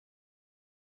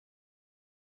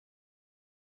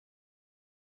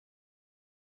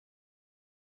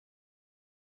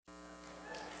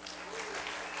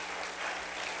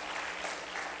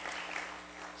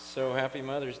So happy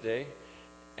Mother's Day.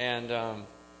 And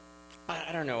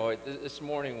I don't know, this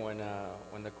morning when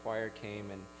the choir came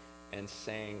and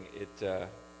sang,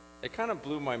 it kind of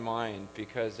blew my mind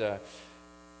because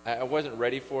I wasn't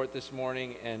ready for it this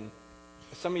morning. And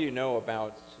some of you know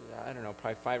about, I don't know,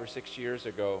 probably 5 or 6 years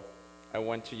ago, I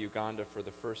went to Uganda for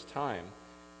the first time.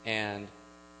 And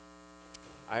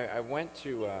I went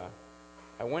to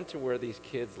where these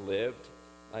kids lived.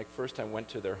 Like, first I went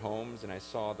to their homes and I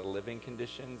saw the living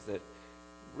conditions that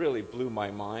really blew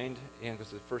my mind. And it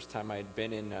was the first time I had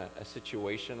been in a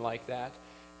situation like that.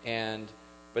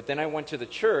 But then I went to the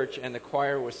church and the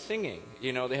choir was singing.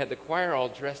 You know, they had the choir all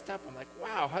dressed up. I'm like,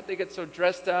 wow, how'd they get so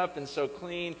dressed up and so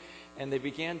clean? And they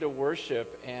began to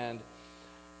worship. And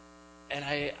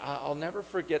I'll never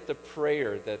forget the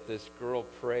prayer that this girl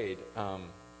prayed.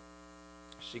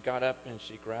 She got up and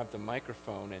she grabbed the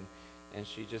microphone and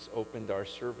she just opened our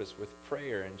service with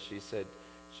prayer. And she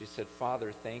said,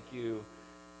 Father, thank you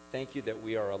that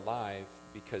we are alive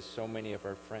because so many of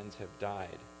our friends have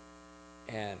died.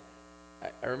 And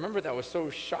I remember that was so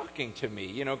shocking to me,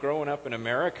 you know, growing up in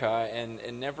America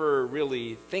and never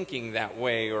really thinking that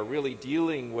way or really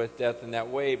dealing with death in that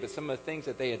way. But some of the things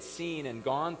that they had seen and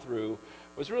gone through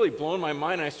was really blowing my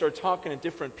mind. And I started talking to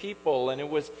different people, and it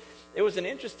was an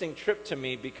interesting trip to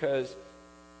me because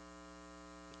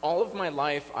all of my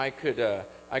life I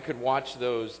could watch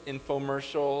those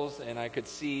infomercials and I could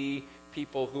see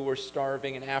people who were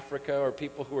starving in Africa or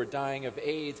people who were dying of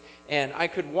AIDS, and I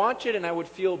could watch it and I would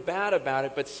feel bad about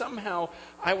it, but somehow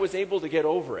I was able to get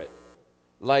over it.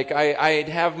 Like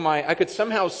I could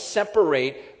somehow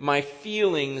separate my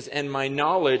feelings and my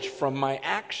knowledge from my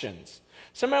actions.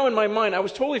 Somehow in my mind, I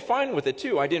was totally fine with it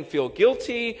too. I didn't feel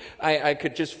guilty. I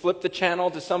could just flip the channel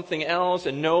to something else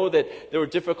and know that there were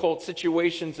difficult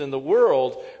situations in the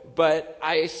world, but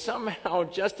I somehow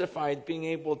justified being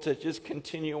able to just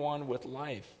continue on with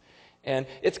life. And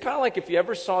it's kind of like if you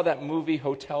ever saw that movie,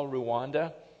 Hotel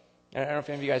Rwanda. I don't know if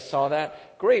any of you guys saw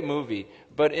that. Great movie.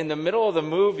 But in the middle of the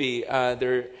movie,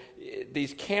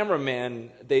 these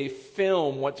cameramen, they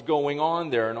film what's going on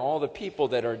there and all the people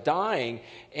that are dying.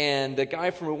 And the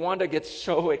guy from Rwanda gets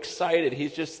so excited.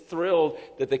 He's just thrilled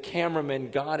that the cameraman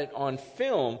got it on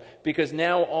film because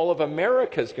now all of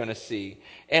America's going to see.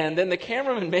 And then the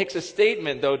cameraman makes a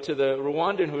statement, though, to the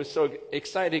Rwandan who is so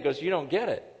excited. He goes, "You don't get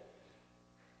it.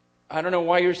 I don't know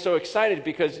why you're so excited,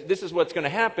 because this is what's going to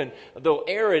happen. They'll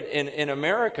air it in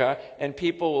America, and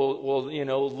people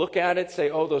will look at it, say,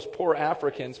 oh, those poor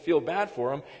Africans, feel bad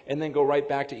for them, and then go right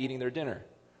back to eating their dinner."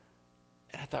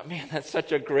 And I thought, man, that's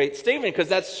such a great statement, because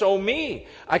that's so me.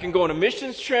 I can go on a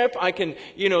missions trip. I can,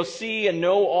 see and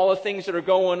know all the things that are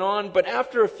going on. But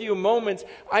after a few moments,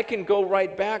 I can go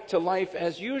right back to life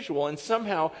as usual, and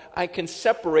somehow I can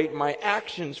separate my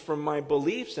actions from my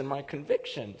beliefs and my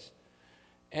convictions.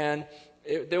 And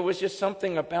there was just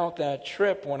something about that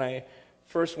trip when I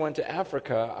first went to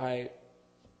Africa. It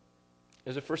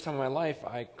was the first time in my life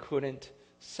I couldn't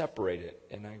separate it.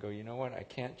 And I go, you know what? I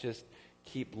can't just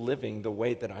keep living the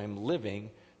way that I'm living,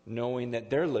 knowing that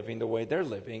they're living the way they're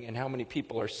living and how many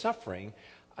people are suffering.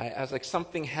 I was like,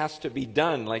 something has to be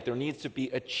done. Like, there needs to be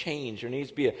a change. There needs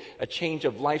to be a change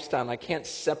of lifestyle. And I can't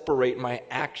separate my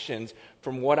actions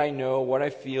from what I know, what I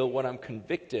feel, what I'm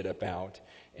convicted about.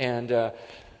 And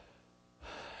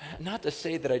not to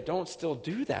say that I don't still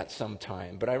do that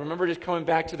sometime, but I remember just coming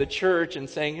back to the church and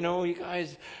saying, you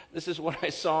guys, this is what I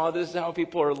saw. This is how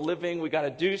people are living. We got to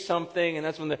do something. And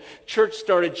that's when the church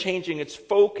started changing its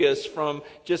focus from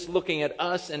just looking at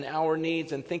us and our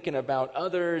needs and thinking about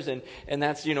others. And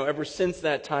that's, ever since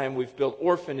that time, we've built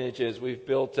orphanages. We've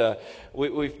built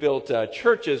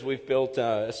churches. We've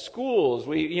built schools.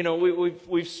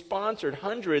 We've sponsored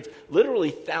hundreds,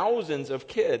 literally thousands of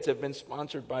kids have been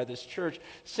sponsored by this church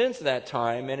since that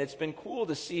time. And it's been cool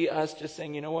to see us just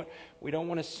saying, you know what? We don't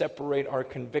want to separate our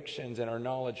convictions and our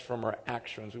knowledge from our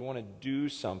actions. We want to do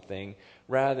something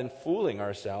rather than fooling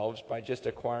ourselves by just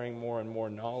acquiring more and more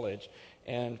knowledge.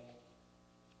 And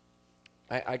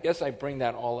I guess I bring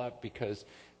that all up because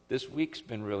this week's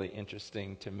been really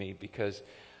interesting to me, because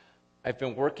I've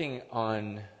been working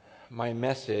on my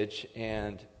message,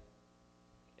 and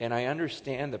I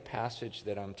understand the passage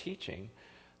that I'm teaching,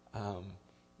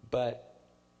 but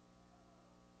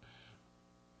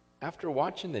after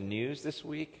watching the news this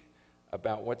week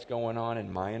about what's going on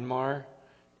in Myanmar,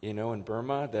 in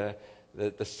Burma,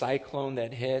 the cyclone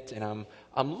that hit, and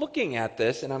I'm looking at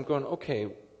this and I'm going, okay,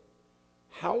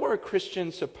 how are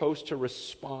Christians supposed to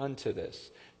respond to this?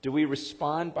 Do we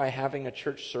respond by having a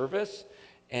church service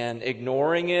and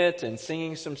ignoring it and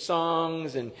singing some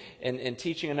songs and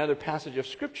teaching another passage of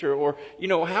Scripture? Or,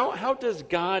 how does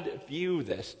God view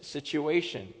this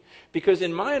situation? Because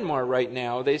in Myanmar right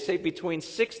now, they say between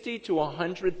 60 to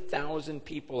 100,000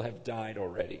 people have died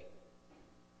already.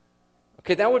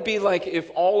 Okay, that would be like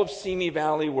if all of Simi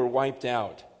Valley were wiped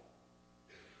out.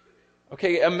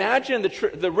 Okay, imagine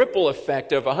the ripple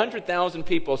effect of 100,000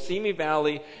 people, Simi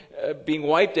Valley being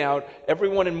wiped out,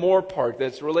 everyone in Moore Park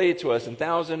that's related to us, and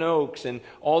Thousand Oaks, and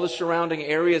all the surrounding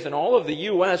areas, and all of the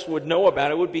U.S. would know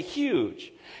about it. It would be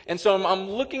huge. And so I'm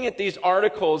looking at these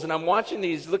articles, and I'm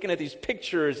looking at these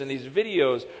pictures and these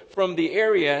videos from the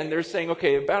area, and they're saying,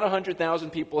 okay, about 100,000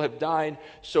 people have died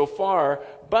so far,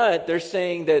 but they're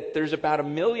saying that there's about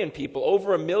 1 million people,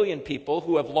 over 1 million people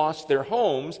who have lost their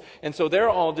homes, and so they're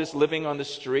all just living on the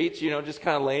streets, just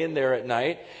kind of laying there at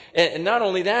night. And not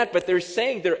only that, but they're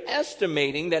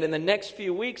estimating that in the next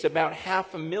few weeks, about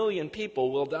 500,000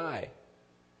 people will die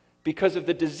because of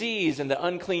the disease and the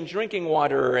unclean drinking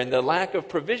water and the lack of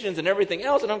provisions and everything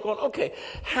else. And I'm going, okay,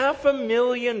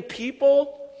 500,000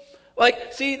 people?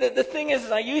 Like, see, the thing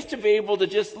is I used to be able to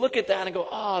just look at that and go,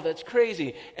 oh, that's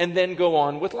crazy, and then go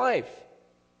on with life.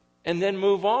 And then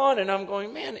move on, and I'm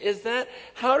going, man,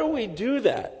 how do we do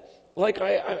that? Like,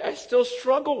 I still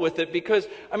struggle with it because,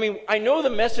 I know the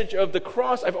message of the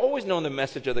cross. I've always known the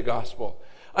message of the gospel.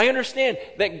 I understand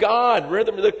that God,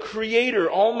 the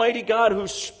Creator, Almighty God, who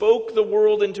spoke the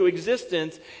world into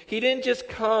existence, He didn't just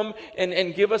come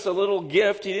and give us a little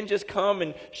gift. He didn't just come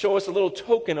and show us a little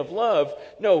token of love.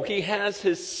 No, He has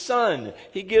His Son.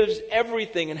 He gives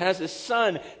everything and has His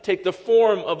Son take the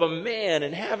form of a man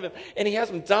and He has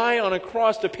Him die on a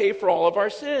cross to pay for all of our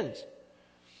sins.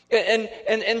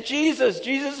 And Jesus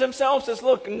Himself says,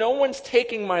 look, no one's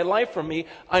taking my life from me.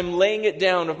 I'm laying it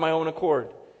down of my own accord.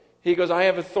 He goes, I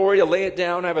have authority to lay it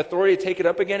down, I have authority to take it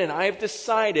up again, and I have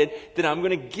decided that I'm going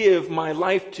to give my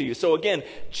life to you. So again,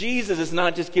 Jesus is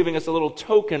not just giving us a little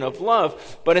token of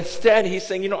love, but instead He's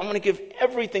saying, I'm going to give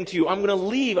everything to you. I'm going to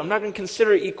leave. I'm not going to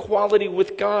consider equality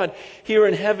with God here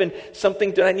in heaven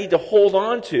something that I need to hold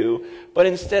on to, but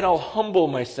instead I'll humble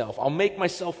myself. I'll make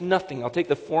myself nothing. I'll take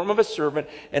the form of a servant,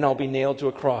 and I'll be nailed to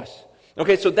a cross.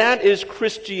 Okay, so that is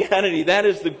Christianity. That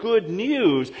is the good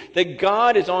news that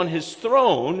God is on His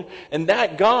throne, and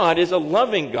that God is a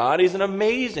loving God. He's an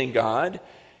amazing God,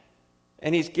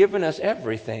 and He's given us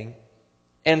everything.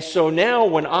 And so now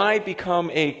when I become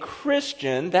a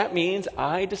Christian, that means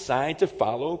I decide to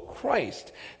follow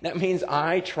Christ. That means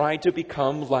I try to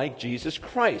become like Jesus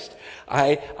Christ.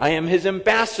 I am His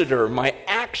ambassador. My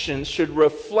actions should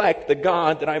reflect the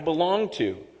God that I belong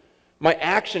to. My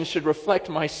actions should reflect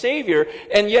my Savior.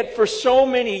 And yet for so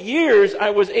many years,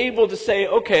 I was able to say,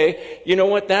 okay, you know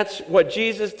what? That's what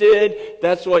Jesus did.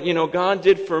 That's what, God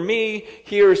did for me.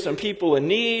 Here are some people in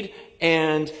need.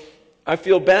 And I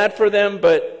feel bad for them,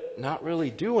 but not really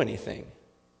do anything.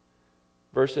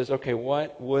 Versus, okay,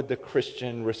 what would the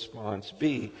Christian response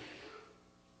be?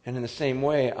 And in the same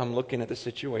way, I'm looking at the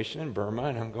situation in Burma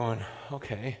and I'm going,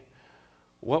 okay,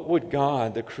 what would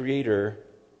God, the Creator,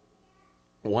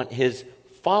 want His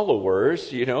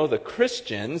followers, the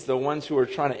Christians, the ones who are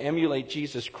trying to emulate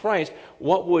Jesus Christ,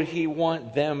 what would He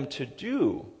want them to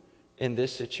do in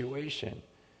this situation?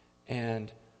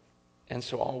 And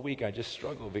so all week I just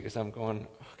struggle because I'm going,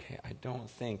 okay, I don't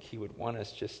think He would want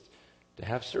us just to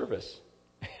have service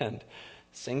and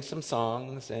sing some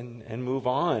songs and move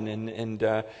on and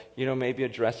maybe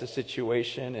address a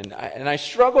situation. And I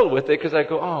struggled with it because I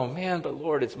go, oh man, but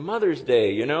Lord, it's Mother's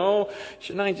Day,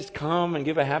 Shouldn't I just come and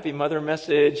give a happy mother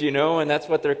message, And that's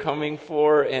what they're coming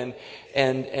for. And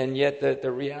yet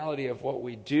the reality of what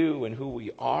we do and who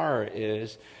we are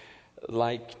is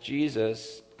like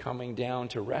Jesus coming down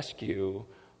to rescue.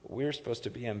 We're supposed to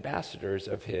be ambassadors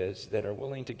of His that are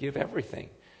willing to give everything.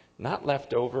 Not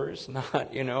leftovers, not,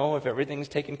 if everything's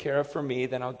taken care of for me,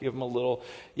 then I'll give Him a little,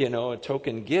 a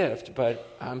token gift,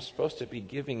 but I'm supposed to be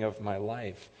giving of my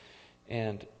life.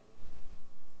 And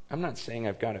I'm not saying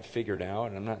I've got it figured out,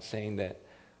 and I'm not saying that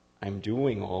I'm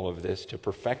doing all of this to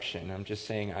perfection. I'm just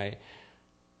saying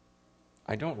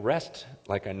I don't rest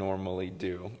like I normally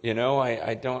do.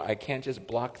 I can't just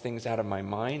block things out of my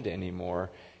mind anymore.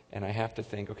 And I have to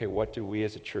think, okay, what do we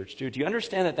as a church do? Do you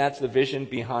understand that that's the vision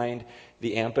behind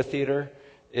the amphitheater?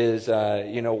 Is,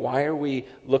 why are we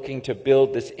looking to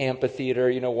build this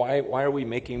amphitheater? Why are we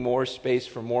making more space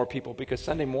for more people? Because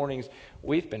Sunday mornings,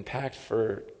 we've been packed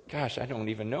for, I don't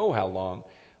even know how long.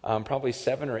 probably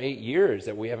 7 or 8 years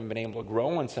that we haven't been able to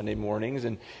grow on Sunday mornings,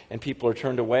 and people are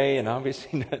turned away, and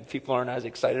obviously people aren't as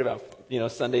excited about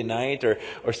Sunday night or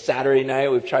Saturday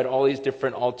night. We've tried all these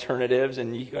different alternatives,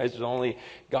 and you guys are the only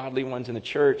godly ones in the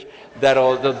church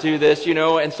they'll do this,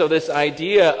 and so this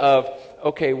idea of,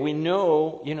 okay, we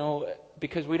know,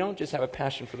 because we don't just have a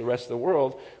passion for the rest of the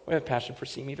world, we have a passion for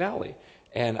Simi Valley.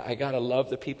 And I got to love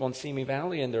the people in Simi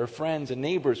Valley and their friends and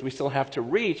neighbors we still have to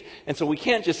reach. And so we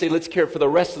can't just say, let's care for the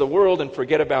rest of the world and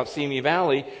forget about Simi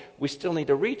Valley. We still need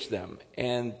to reach them.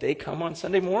 And they come on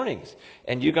Sunday mornings.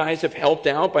 And you guys have helped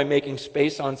out by making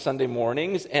space on Sunday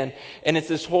mornings. And it's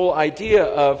this whole idea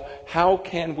of how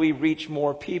can we reach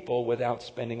more people without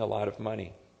spending a lot of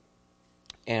money.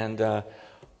 And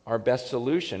our best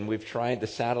solution, we've tried the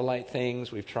satellite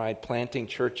things, we've tried planting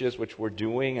churches, which we're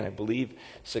doing, and I believe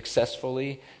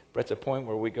successfully. But it's a point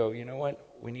where we go, you know what,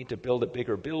 we need to build a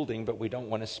bigger building, but we don't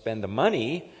want to spend the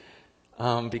money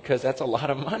because that's a lot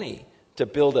of money to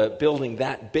build a building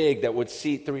that big that would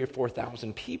seat 3,000 or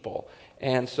 4,000 people.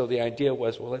 And so the idea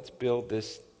was, well, let's build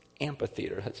this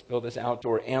amphitheater. Let's build this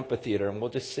outdoor amphitheater, and we'll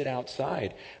just sit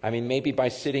outside. I mean, maybe by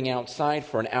sitting outside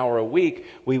for an hour a week,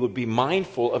 we would be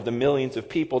mindful of the millions of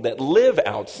people that live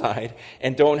outside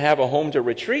and don't have a home to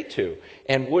retreat to.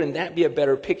 And wouldn't that be a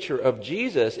better picture of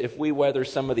Jesus if we weather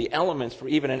some of the elements for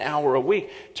even an hour a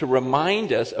week to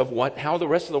remind us of how the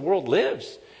rest of the world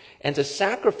lives? And to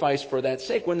sacrifice for that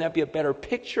sake, wouldn't that be a better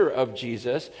picture of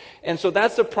Jesus? And so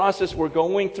that's the process we're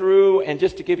going through. And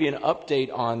just to give you an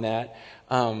update on that,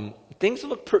 things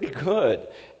look pretty good,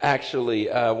 actually.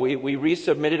 We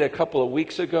resubmitted a couple of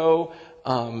weeks ago.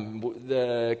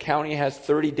 The county has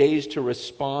 30 days to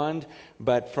respond,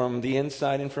 but from the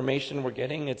inside information we're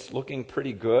getting, it's looking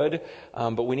pretty good.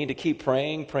 But we need to keep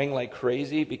praying like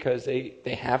crazy, because they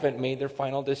haven't made their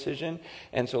final decision.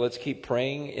 And so let's keep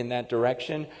praying in that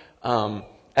direction.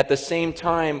 At the same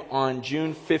time, on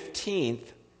June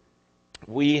 15th,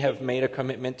 we have made a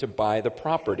commitment to buy the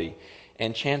property.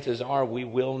 And chances are we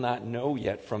will not know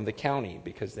yet from the county,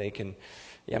 because they can,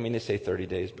 they say 30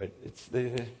 days, but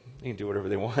they can do whatever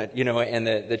they want, and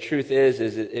the truth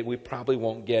is we probably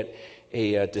won't get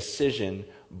a decision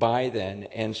by then.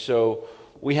 And so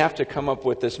we have to come up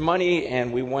with this money,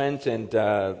 and we went and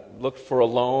looked for a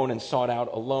loan and sought out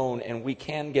a loan, and we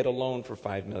can get a loan for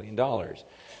 $5 million.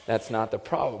 That's not the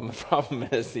problem. The problem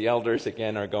is the elders,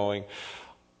 again, are going,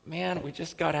 man, we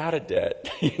just got out of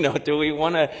debt. Do we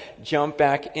want to jump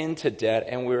back into debt?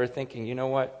 And we were thinking, you know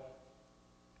what?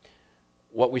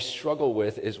 What we struggle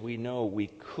with is we know we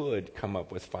could come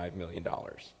up with $5 million,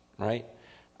 right?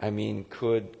 I mean,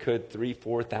 could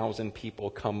 3,000-4,000 people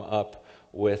come up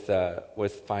with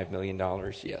 $5 million?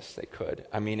 Yes, they could.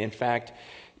 I mean, in fact,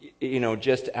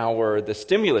 just the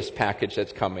stimulus package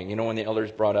that's coming, when the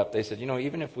elders brought up, they said,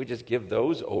 even if we just give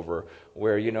those over,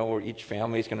 where each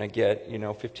family is going to get,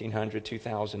 $1,500,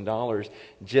 $2,000,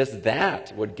 just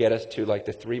that would get us to like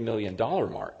the $3 million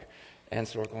mark. And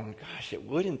so we're going, gosh, it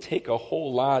wouldn't take a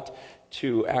whole lot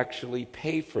to actually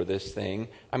pay for this thing.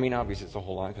 I mean, obviously it's a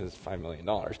whole lot because it's $5 million.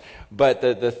 But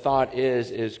the thought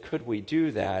is could we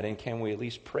do that? And can we at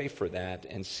least pray for that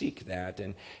and seek that?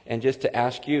 And just to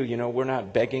ask you, we're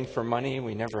not begging for money.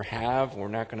 We never have. We're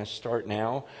not going to start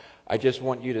now. I just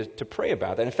want you to pray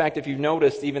about that. In fact, if you've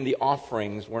noticed, even the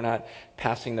offerings, we're not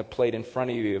passing the plate in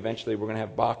front of you. Eventually, we're going to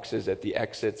have boxes at the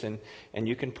exits, and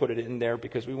you can put it in there,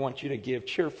 because we want you to give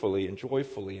cheerfully and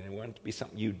joyfully, and we want it to be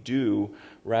something you do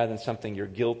rather than something you're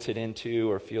guilted into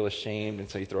or feel ashamed, and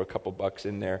so you throw a couple bucks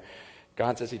in there.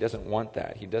 God says He doesn't want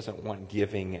that. He doesn't want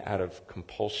giving out of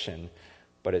compulsion,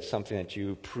 but it's something that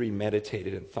you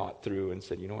premeditated and thought through and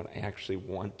said, you know what, I actually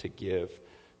want to give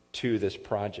to this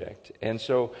project. And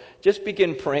so just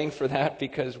begin praying for that,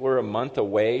 because we're a month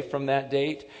away from that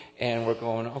date, and we're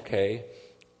going, okay,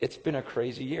 it's been a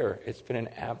crazy year. It's been an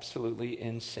absolutely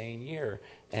insane year.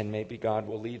 And maybe God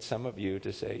will lead some of you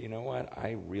to say, you know what,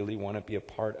 I really want to be a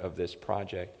part of this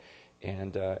project,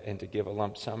 and to give a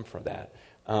lump sum for that.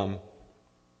 What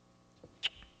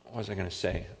was I going to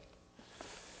say?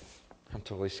 I'm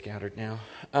totally scattered now.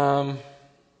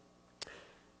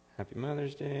 Happy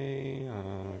Mother's Day.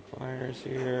 Choir's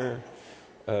here.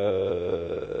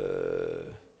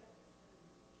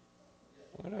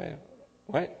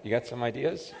 What? You got some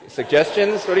ideas?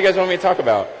 Suggestions? What do you guys want me to talk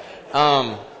about?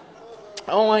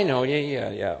 I know.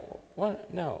 Yeah.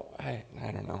 What? No, I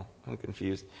don't know. I'm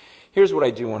confused. Here's what I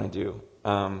do want to do.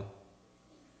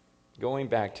 Going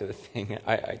back to the thing,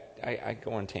 I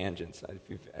go on tangents, if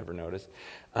you've ever noticed.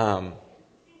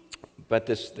 But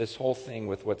this whole thing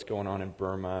with what's going on in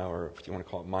Burma, or if you want to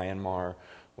call it Myanmar,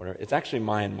 whatever. It's actually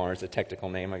Myanmar is the technical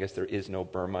name. I guess there is no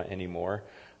Burma anymore.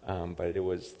 but it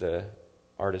was the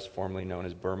artist formerly known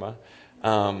as Burma.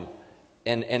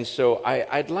 And so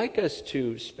I'd like us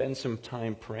to spend some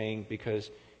time praying, because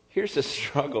here's the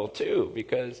struggle too,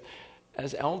 because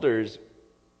as elders,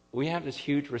 we have this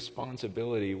huge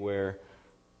responsibility where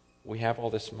we have all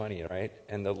this money, right?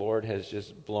 And the Lord has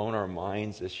just blown our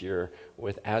minds this year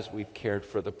with, as we've cared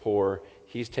for the poor,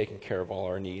 He's taken care of all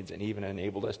our needs and even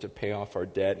enabled us to pay off our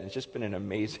debt. And it's just been an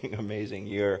amazing, amazing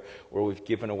year where we've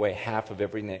given away half of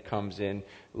everything that comes in,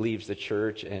 leaves the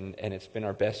church, and it's been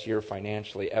our best year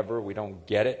financially ever. We don't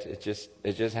get it.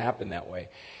 It just happened that way.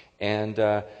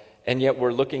 And yet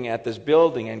we're looking at this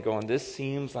building and going, this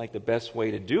seems like the best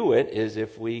way to do it is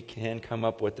if we can come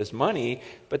up with this money.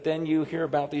 But then you hear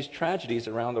about these tragedies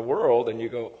around the world and you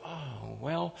go, oh,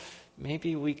 well,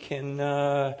 maybe we can,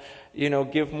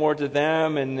 give more to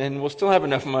them and we'll still have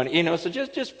enough money. So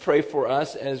just pray for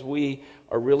us as we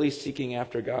are really seeking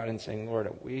after God and saying,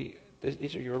 Lord,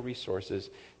 these are your resources.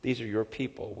 These are your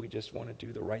people. We just want to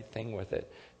do the right thing with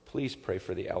it. Please pray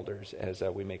for the elders as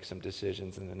we make some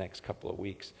decisions in the next couple of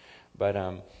weeks. But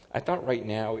I thought right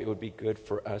now it would be good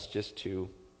for us just to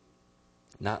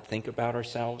not think about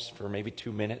ourselves for maybe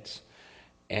 2 minutes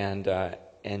and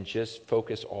just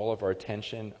focus all of our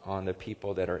attention on the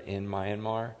people that are in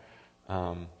Myanmar.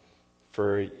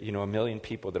 For 1 million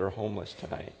people that are homeless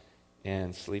tonight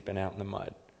and sleeping out in the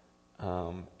mud.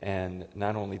 And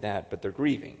not only that, but they're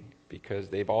grieving because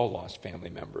they've all lost family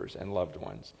members and loved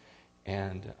ones.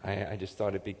 And I just thought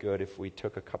it'd be good if we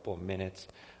took a couple of minutes,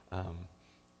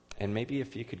 and maybe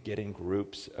if you could get in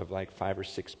groups of like 5 or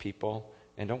 6 people.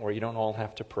 And don't worry, you don't all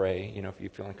have to pray. If you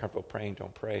feel uncomfortable praying,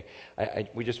 don't pray.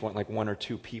 We just want like 1 or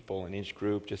 2 people in each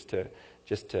group just to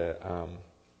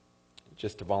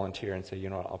volunteer and say,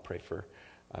 I'll pray for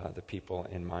the people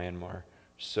in Myanmar.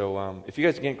 So if you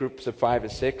guys get in groups of 5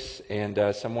 and 6,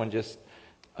 and someone just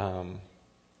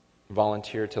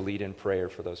volunteer to lead in prayer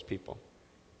for those people.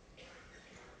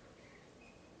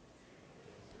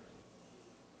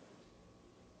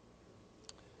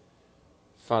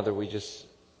 Father, we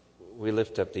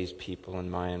lift up these people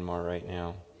in Myanmar right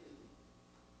now.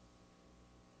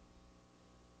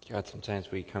 God,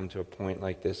 sometimes we come to a point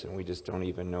like this and we just don't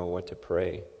even know what to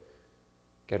pray.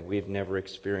 God, we've never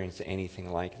experienced anything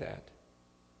like that.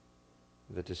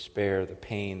 The despair, the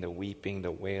pain, the weeping,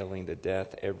 the wailing, the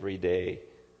death every day.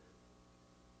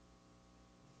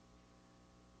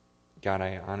 God,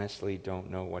 I honestly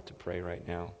don't know what to pray right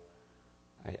now.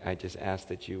 I just ask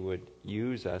that you would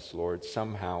use us, Lord,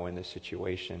 somehow in this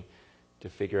situation to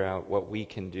figure out what we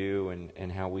can do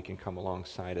and how we can come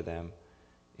alongside of them.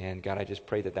 And God, I just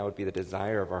pray that would be the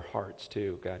desire of our hearts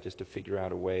too, God, just to figure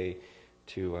out a way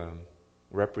to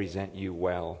represent you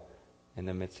well in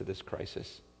the midst of this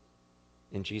crisis.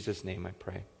 In Jesus' name I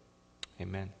pray.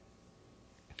 Amen.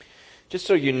 Just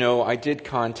so you know, I did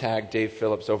contact Dave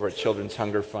Phillips over at Children's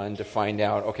Hunger Fund to find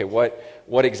out, okay,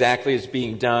 what exactly is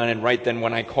being done. And right then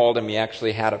when I called him, he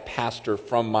actually had a pastor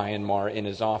from Myanmar in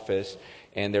his office,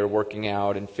 and they're working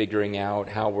out and figuring out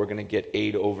how we're going to get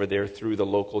aid over there through the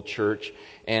local church.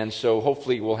 And so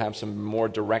hopefully we'll have some more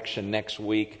direction next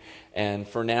week. And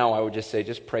for now, I would just say,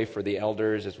 just pray for the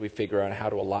elders as we figure out how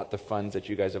to allot the funds that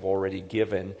you guys have already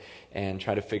given and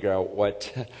try to figure out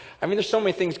there's so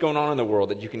many things going on in the world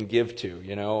that you can give to,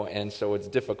 and so it's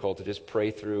difficult to just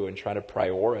pray through and try to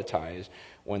prioritize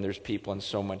when there's people in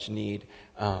so much need.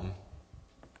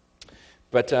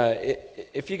 But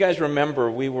if you guys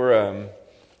remember, we were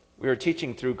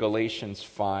teaching through Galatians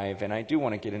 5, and I do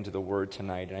want to get into the Word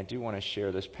tonight, and I do want to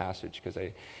share this passage because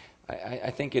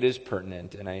I think it is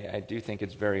pertinent, and I do think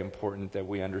it's very important that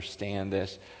we understand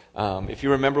this. If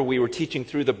you remember, we were teaching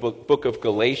through the book of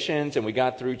Galatians, and we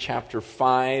got through chapter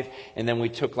 5, and then we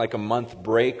took like a month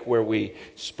break where we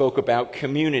spoke about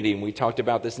community, and we talked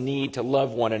about this need to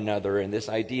love one another, and this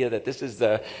idea that this is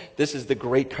the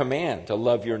great command, to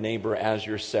love your neighbor as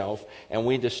yourself, and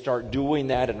we need to start doing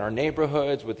that in our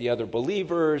neighborhoods, with the other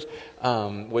believers,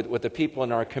 with the people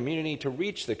in our community, to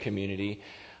reach the community.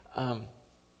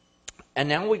 And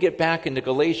now we get back into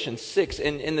Galatians 6,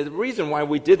 and the reason why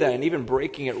we did that, and even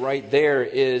breaking it right there,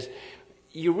 is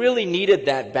you really needed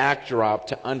that backdrop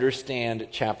to understand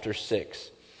chapter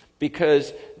 6.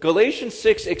 Because Galatians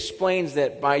 6 explains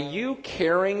that by you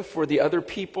caring for the other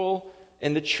people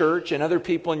in the church and other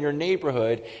people in your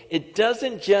neighborhood, it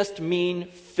doesn't just mean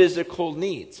physical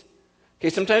needs. Okay,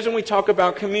 sometimes when we talk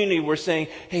about community, we're saying,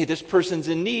 hey, this person's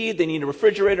in need, they need a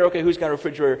refrigerator. Okay, who's got a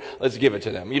refrigerator? Let's give it to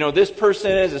them. This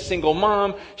person is a single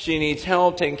mom, she needs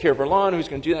help taking care of her lawn. Who's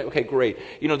going to do that? Okay, great.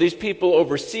 These people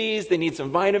overseas, they need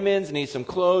some vitamins, they need some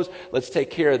clothes. Let's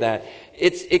take care of that.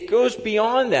 It goes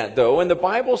beyond that, though, and the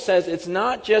Bible says it's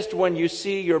not just when you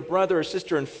see your brother or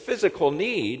sister in physical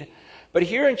need, but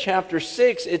here in chapter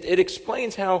 6, it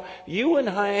explains how you and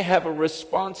I have a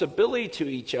responsibility to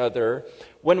each other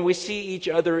when we see each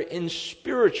other in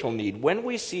spiritual need, when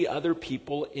we see other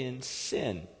people in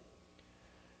sin.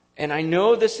 And I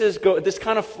know this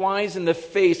kind of flies in the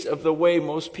face of the way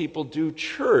most people do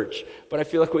church, but I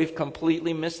feel like we've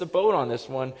completely missed the boat on this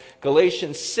one.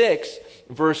 Galatians 6,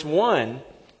 verse 1,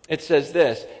 it says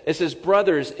this. It says,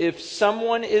 brothers, if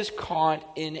someone is caught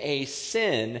in a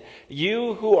sin,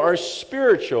 you who are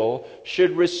spiritual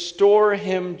should restore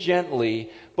him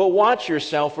gently, but watch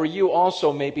yourself, or you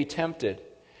also may be tempted.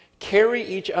 Carry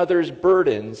each other's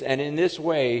burdens, and in this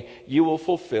way you will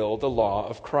fulfill the law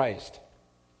of Christ.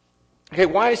 Okay,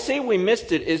 why I say we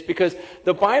missed it is because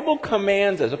the Bible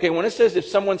commands us. Okay, when it says if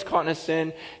someone's caught in a sin,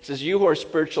 it says you who are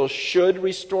spiritual should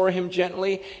restore him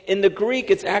gently. In the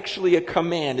Greek, it's actually a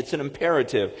command. It's an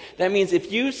imperative. That means if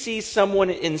you see someone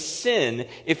in sin,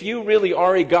 if you really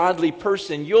are a godly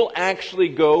person, you'll actually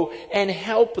go and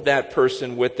help that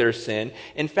person with their sin.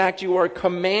 In fact, you are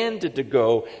commanded to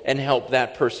go and help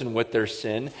that person with their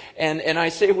sin. And I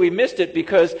say we missed it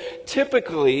because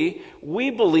typically we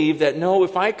believe that, no,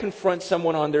 if I confront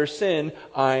someone on their sin,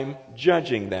 I'm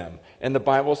judging them. And the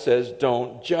Bible says,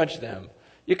 don't judge them.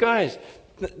 You guys,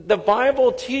 the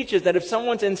Bible teaches that if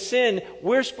someone's in sin,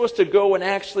 we're supposed to go and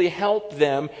actually help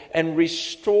them and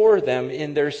restore them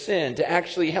in their sin, to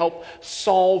actually help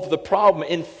solve the problem.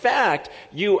 In fact,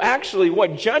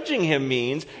 what judging him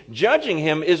means, judging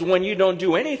him is when you don't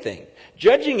do anything.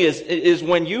 Judging is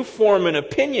when you form an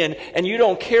opinion and you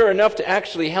don't care enough to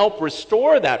actually help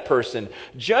restore that person.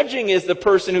 Judging is the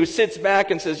person who sits back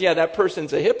and says, yeah, that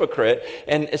person's a hypocrite,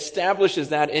 and establishes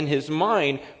that in his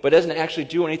mind, but doesn't actually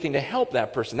do anything to help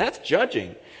that person. That's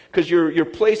judging, because you're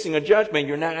placing a judgment.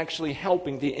 You're not actually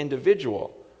helping the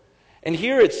individual. And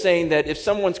here it's saying that if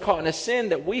someone's caught in a sin,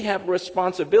 that we have a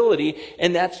responsibility,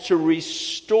 and that's to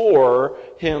restore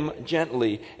him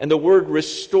gently. And the word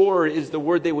restore is the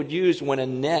word they would use when a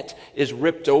net is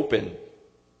ripped open.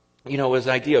 As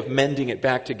the idea of mending it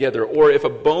back together. Or if a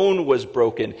bone was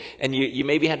broken and you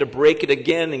maybe had to break it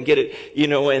again and get it,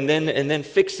 and then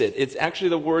fix it. It's actually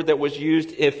the word that was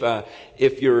used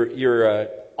if your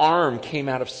arm came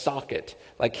out of socket,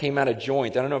 like came out of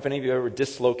joint. I don't know if any of you ever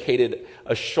dislocated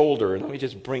a shoulder. Let me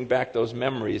just bring back those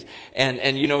memories. And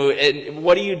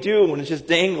what do you do when it's just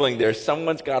dangling there?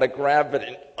 Someone's got to grab it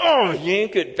and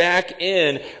yank it back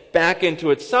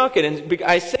into its socket. And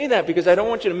I say that because I don't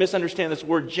want you to misunderstand this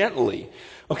word gently.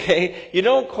 Okay? You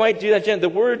don't quite do that gently. The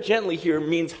word gently here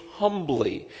means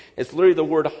humbly. It's literally the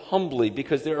word humbly,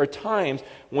 because there are times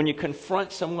when you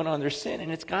confront someone on their sin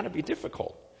and it's got to be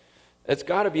difficult. It's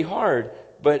got to be hard,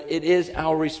 but it is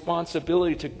our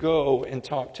responsibility to go and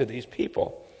talk to these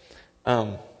people.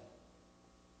 You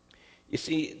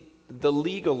see, the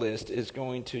legalist is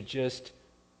going to just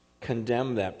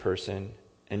condemn that person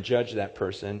and judge that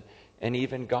person and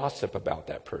even gossip about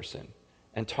that person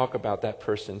and talk about that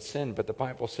person's sin. But the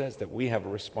Bible says that we have a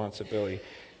responsibility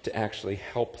to actually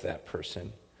help that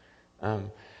person.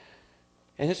 And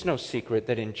it's no secret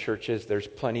that in churches there's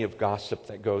plenty of gossip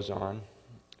that goes on.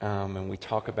 And we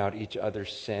talk about each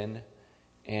other's sin,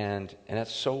 and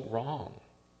that's so wrong.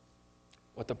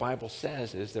 What the Bible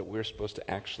says is that we're supposed to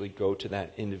actually go to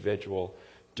that individual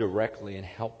directly and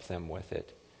help them with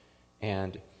it.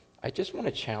 And I just want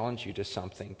to challenge you to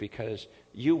something, because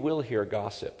you will hear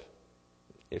gossip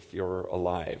if you're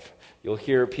alive. You'll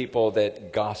hear people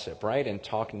that gossip, right, and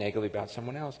talk negatively about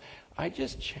someone else. I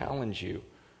just challenge you,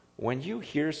 when you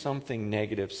hear something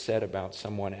negative said about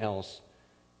someone else,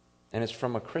 and it's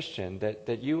from a Christian,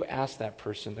 that you ask that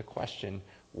person the question,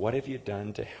 what have you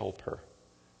done to help her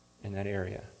in that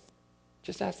area?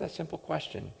 Just ask that simple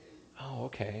question. Oh,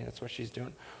 okay, that's what she's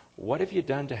doing. What have you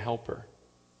done to help her?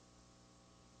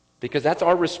 Because that's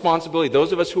our responsibility.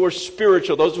 Those of us who are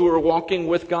spiritual, those who are walking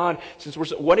with God,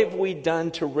 what have we done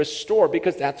to restore?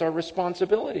 Because that's our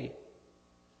responsibility.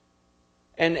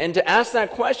 And to ask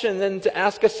that question, then to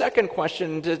ask a second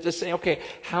question, to say, okay,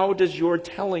 how does your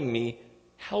telling me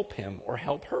help him or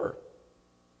help her?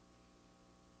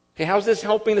 Okay, how's this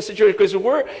helping the situation? Because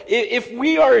if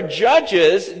we are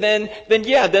judges, then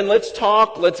let's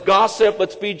talk, let's gossip,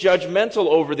 let's be judgmental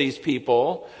over these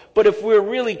people. But if we're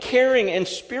really caring and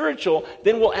spiritual,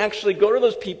 then we'll actually go to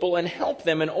those people and help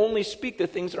them and only speak the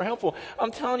things that are helpful.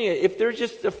 I'm telling you, if there's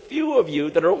just a few of you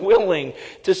that are willing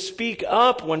to speak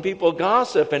up when people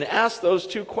gossip and ask those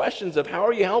two questions of how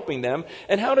are you helping them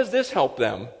and how does this help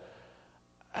them,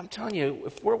 I'm telling you,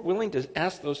 if we're willing to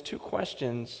ask those two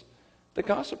questions, the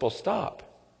gossip will stop.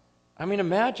 I mean,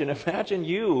 imagine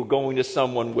you going to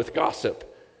someone with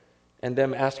gossip and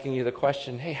them asking you the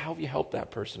question, hey, how have you helped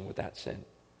that person with that sin?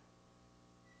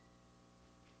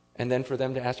 And then for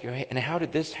them to ask you, hey, and how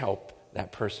did this help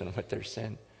that person with their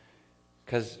sin?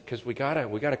 Because we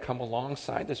gotta come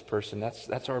alongside this person.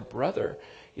 That's our brother.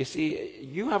 You see,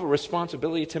 you have a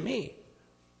responsibility to me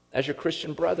as your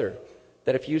Christian brother.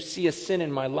 That if you see a sin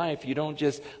in my life, you don't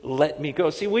just let me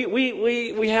go. See,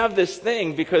 we have this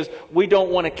thing because we don't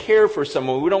want to care for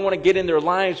someone. We don't want to get in their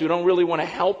lives. We don't really want to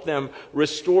help them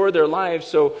restore their lives.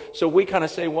 So we kind of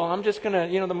say, well, I'm just going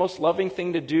to, the most loving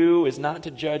thing to do is not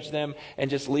to judge them and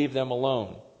just leave them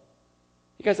alone.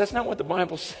 You guys, that's not what the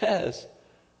Bible says.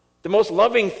 The most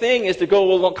loving thing is to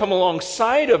come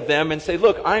alongside of them and say,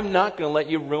 look, I'm not going to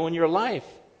let you ruin your life.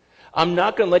 I'm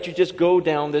not going to let you just go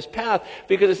down this path.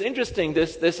 Because it's interesting,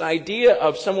 this idea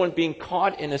of someone being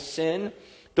caught in a sin,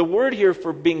 the word here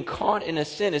for being caught in a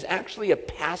sin is actually a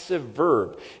passive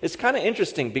verb. It's kind of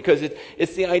interesting because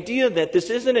it's the idea that this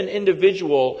isn't an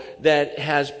individual that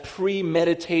has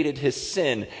premeditated his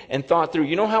sin and thought through.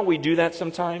 You know how we do that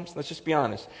sometimes? Let's just be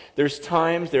honest. There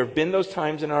have been those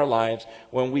times in our lives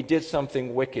when we did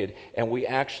something wicked and we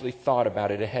actually thought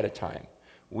about it ahead of time.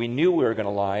 We knew we were going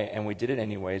to lie, and we did it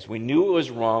anyways. We knew it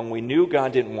was wrong. We knew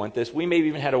God didn't want this. We maybe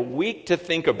even had a week to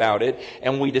think about it,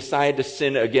 and we decided to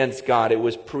sin against God. It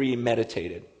was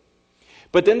premeditated.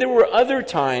 But then there were other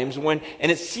times when,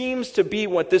 and it seems to be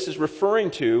what this is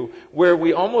referring to, where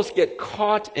we almost get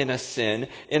caught in a sin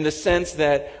in the sense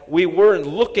that we weren't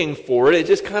looking for it. It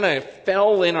just kind of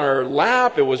fell in our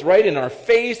lap. It was right in our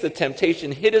face. The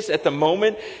temptation hit us at the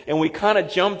moment, and we kind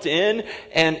of jumped in,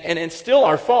 and it's still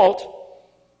our fault.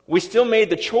 We still made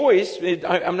the choice.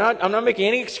 I'm not making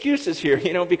any excuses here,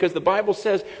 because the Bible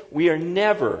says we are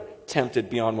never tempted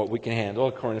beyond what we can handle,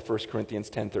 according to 1 Corinthians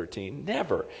 10:13.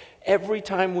 Never. Every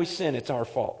time we sin, it's our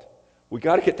fault. We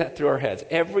got to get that through our heads.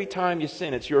 Every time you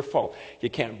sin, it's your fault. You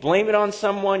can't blame it on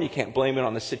someone. You can't blame it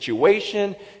on the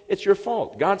situation. It's your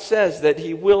fault. God says that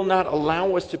He will not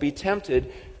allow us to be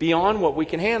tempted beyond what we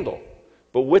can handle.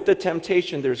 But with the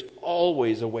temptation, there's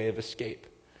always a way of escape.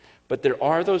 But there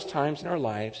are those times in our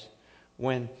lives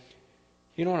when,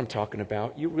 you know what I'm talking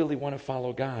about, you really want to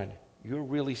follow God. You're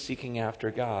really seeking after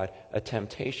God. A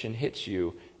temptation hits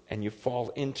you and you fall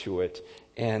into it.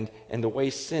 And the way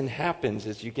sin happens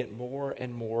is you get more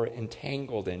and more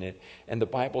entangled in it. And the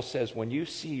Bible says when you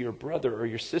see your brother or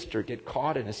your sister get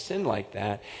caught in a sin like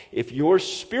that, if you're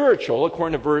spiritual,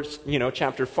 according to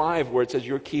chapter 5, where it says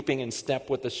you're keeping in step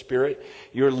with the Spirit,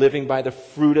 you're living by the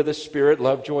fruit of the Spirit,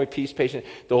 love, joy, peace, patience,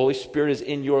 the Holy Spirit is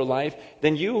in your life,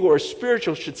 then you who are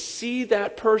spiritual should see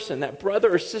that person, that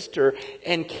brother or sister,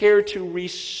 and care to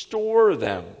restore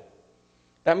them.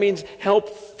 That means help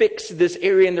fix this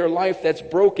area in their life that's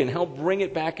broken. Help bring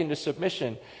it back into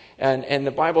submission. And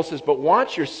the Bible says, but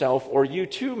watch yourself or you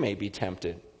too may be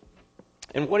tempted.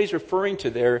 And what he's referring to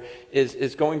there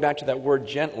is going back to that word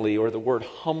gently or the word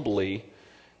humbly.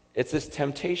 It's this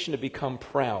temptation to become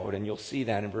proud. And you'll see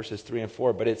that in verses 3 and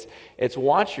 4. But it's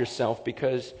watch yourself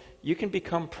because you can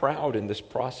become proud in this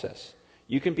process.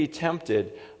 You can be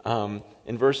tempted.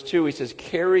 In verse 2, he says,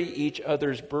 carry each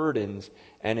other's burdens,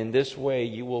 and in this way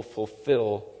you will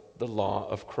fulfill the law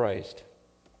of Christ.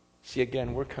 See,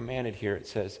 again, we're commanded here. It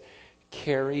says,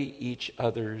 carry each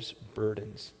other's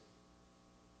burdens.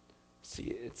 See,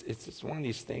 it's one of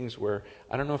these things where,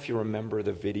 I don't know if you remember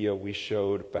the video we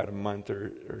showed about a month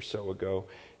or so ago,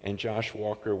 and Josh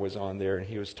Walker was on there, and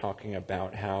he was talking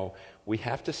about how we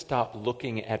have to stop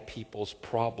looking at people's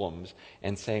problems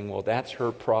and saying, well, that's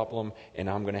her problem, and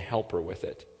I'm going to help her with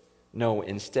it. No,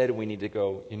 instead we need to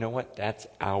go, you know what, that's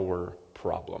our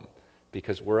problem.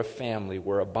 Because we're a family,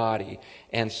 we're a body.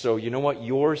 And so, you know what,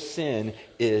 your sin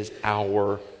is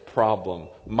our problem.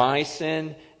 My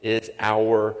sin is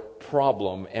our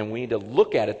problem. And we need to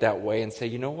look at it that way and say,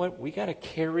 you know what, we got to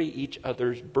carry each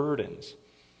other's burdens.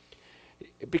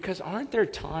 Because aren't there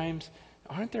times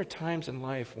in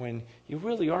life when you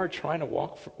really are trying to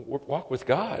walk with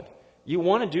God? You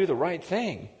want to do the right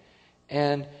thing.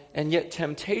 And yet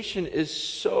temptation is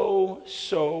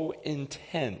so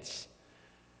intense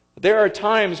There are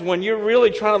times when you're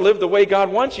really trying to live the way God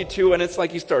wants you to, and it's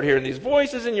like you start hearing these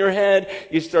voices in your head,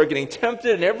 you start getting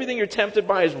tempted, and everything you're tempted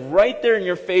by is right there in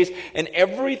your face, and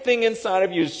everything inside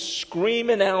of you is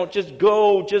screaming out, just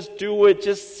go, just do it,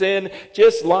 just sin,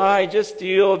 just lie, just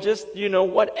steal, just,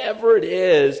 whatever it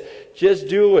is, just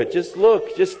do it, just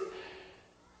look, just...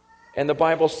 And the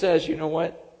Bible says, you know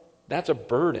what? That's a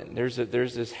burden. There's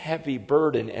this heavy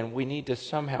burden, and we need to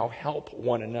somehow help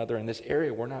one another in this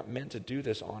area. We're not meant to do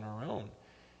this on our own.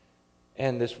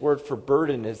 And this word for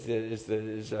burden it's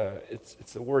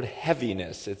the word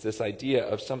heaviness. It's this idea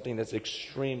of something that's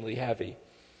extremely heavy.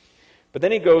 But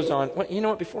then he goes on. Well, you know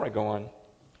what? Before I go on,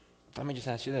 let me just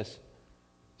ask you this.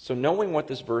 So knowing what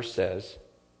this verse says,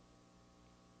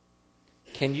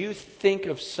 can you think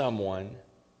of someone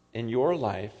in your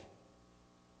life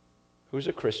who's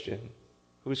a Christian,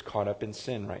 who's caught up in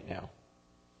sin right now?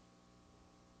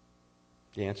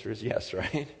 The answer is yes,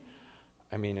 right?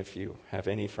 I mean, if you have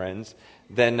any friends,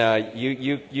 then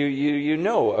you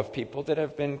know of people that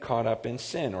have been caught up in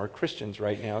sin, or Christians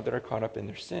right now that are caught up in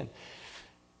their sin.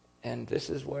 And this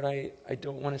is what I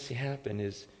don't want to see happen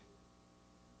is,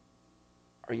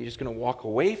 are you just going to walk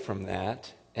away from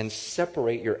that and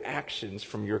separate your actions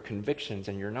from your convictions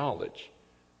and your knowledge?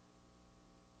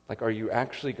 Like, are you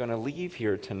actually going to leave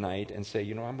here tonight and say,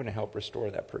 I'm going to help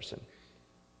restore that person.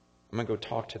 I'm going to go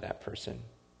talk to that person.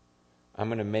 I'm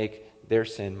going to make their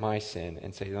sin my sin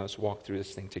and say, let's walk through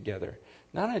this thing together.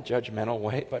 Not in a judgmental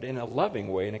way, but in a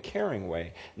loving way, in a caring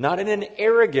way. Not in an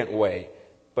arrogant way,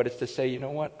 but it's to say, you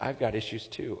know what? I've got issues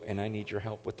too, and I need your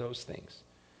help with those things.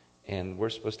 And we're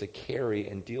supposed to carry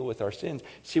and deal with our sins.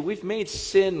 See, we've made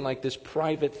sin like this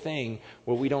private thing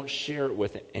where we don't share it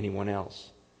with anyone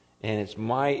else. And it's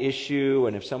my issue,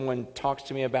 and if someone talks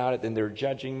to me about it, then they're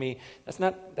judging me. That's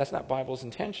not Bible's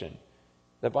intention.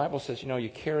 The Bible says, you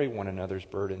carry one another's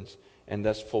burdens and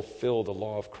thus fulfill the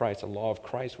law of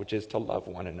Christ, which is to love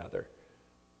one another.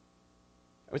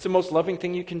 It's the most loving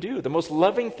thing you can do. The most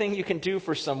loving thing you can do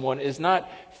for someone is not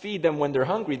feed them when they're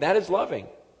hungry. That is loving.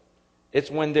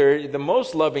 It's when the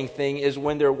most loving thing is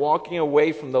when they're walking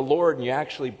away from the Lord and you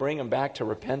actually bring them back to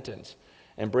repentance.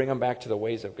 And bring them back to the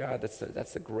ways of God.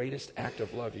 That's the greatest act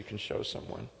of love you can show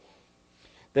someone.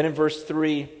 Then in verse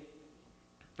 3,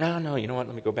 no, you know what?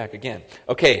 Let me go back again.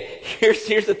 Okay,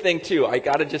 here's the thing too. I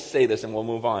got to just say this and we'll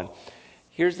move on.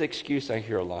 Here's the excuse I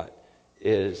hear a lot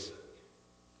is,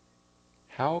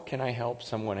 how can I help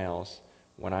someone else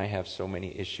when I have so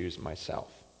many issues myself?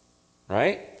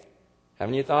 Right?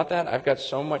 Haven't you thought that? I've got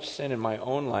so much sin in my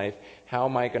own life. How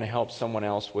am I going to help someone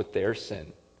else with their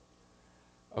sin?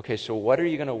 Okay, so what are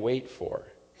you going to wait for?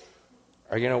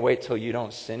 Are you going to wait till you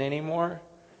don't sin anymore?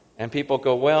 And people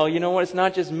go, well, you know what? It's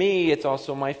not just me. It's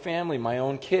also my family, my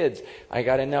own kids. I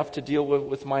got enough to deal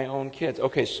with my own kids.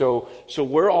 Okay, so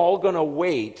we're all going to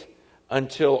wait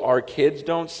until our kids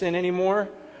don't sin anymore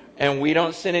and we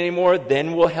don't sin anymore.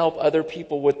 Then we'll help other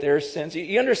people with their sins.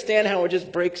 You understand how it just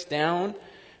breaks down?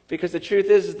 Because the truth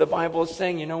is the Bible is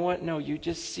saying, you know what? No, you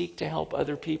just seek to help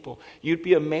other people. You'd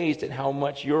be amazed at how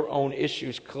much your own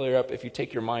issues clear up if you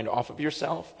take your mind off of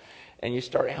yourself and you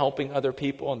start helping other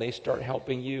people and they start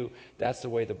helping you. That's the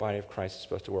way the body of Christ is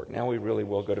supposed to work. Now we really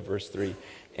will go to verse 3.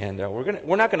 And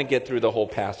we're not going to get through the whole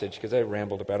passage because I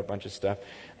rambled about a bunch of stuff.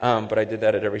 But I did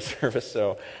that at every service.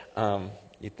 So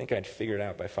you'd think I'd figure it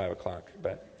out by 5 o'clock.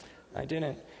 But I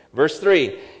didn't. Verse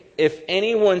 3. If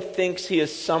anyone thinks he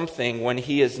is something when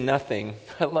he is nothing,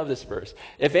 I love this verse.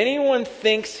 If anyone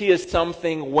thinks he is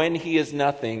something when he is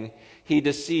nothing, he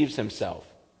deceives himself.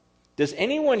 Does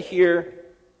anyone here,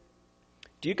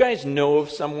 do you guys know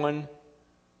of someone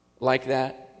like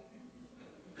that?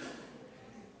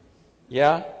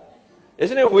 Yeah?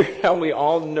 Isn't it weird how we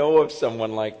all know of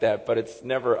someone like that, but it's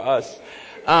never us?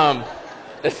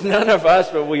 It's none of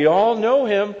us, but we all know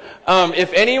him.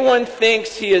 If anyone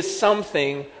thinks he is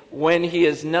something when he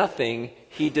is nothing,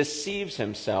 he deceives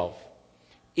himself.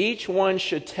 Each one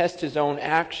should test his own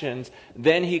actions,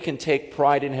 then he can take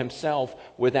pride in himself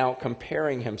without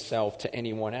comparing himself to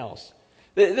anyone else.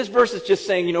 This verse is just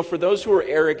saying, for those who are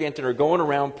arrogant and are going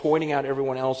around pointing out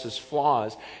everyone else's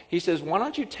flaws, he says, why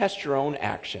don't you test your own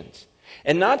actions?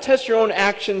 And not test your own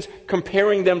actions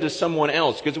comparing them to someone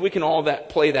else, because we can all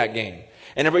play that game.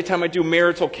 And every time I do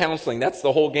marital counseling, that's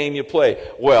the whole game you play.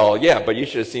 Well, yeah, but you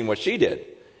should have seen what she did.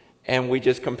 And we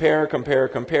just compare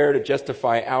to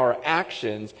justify our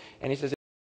actions. And he says,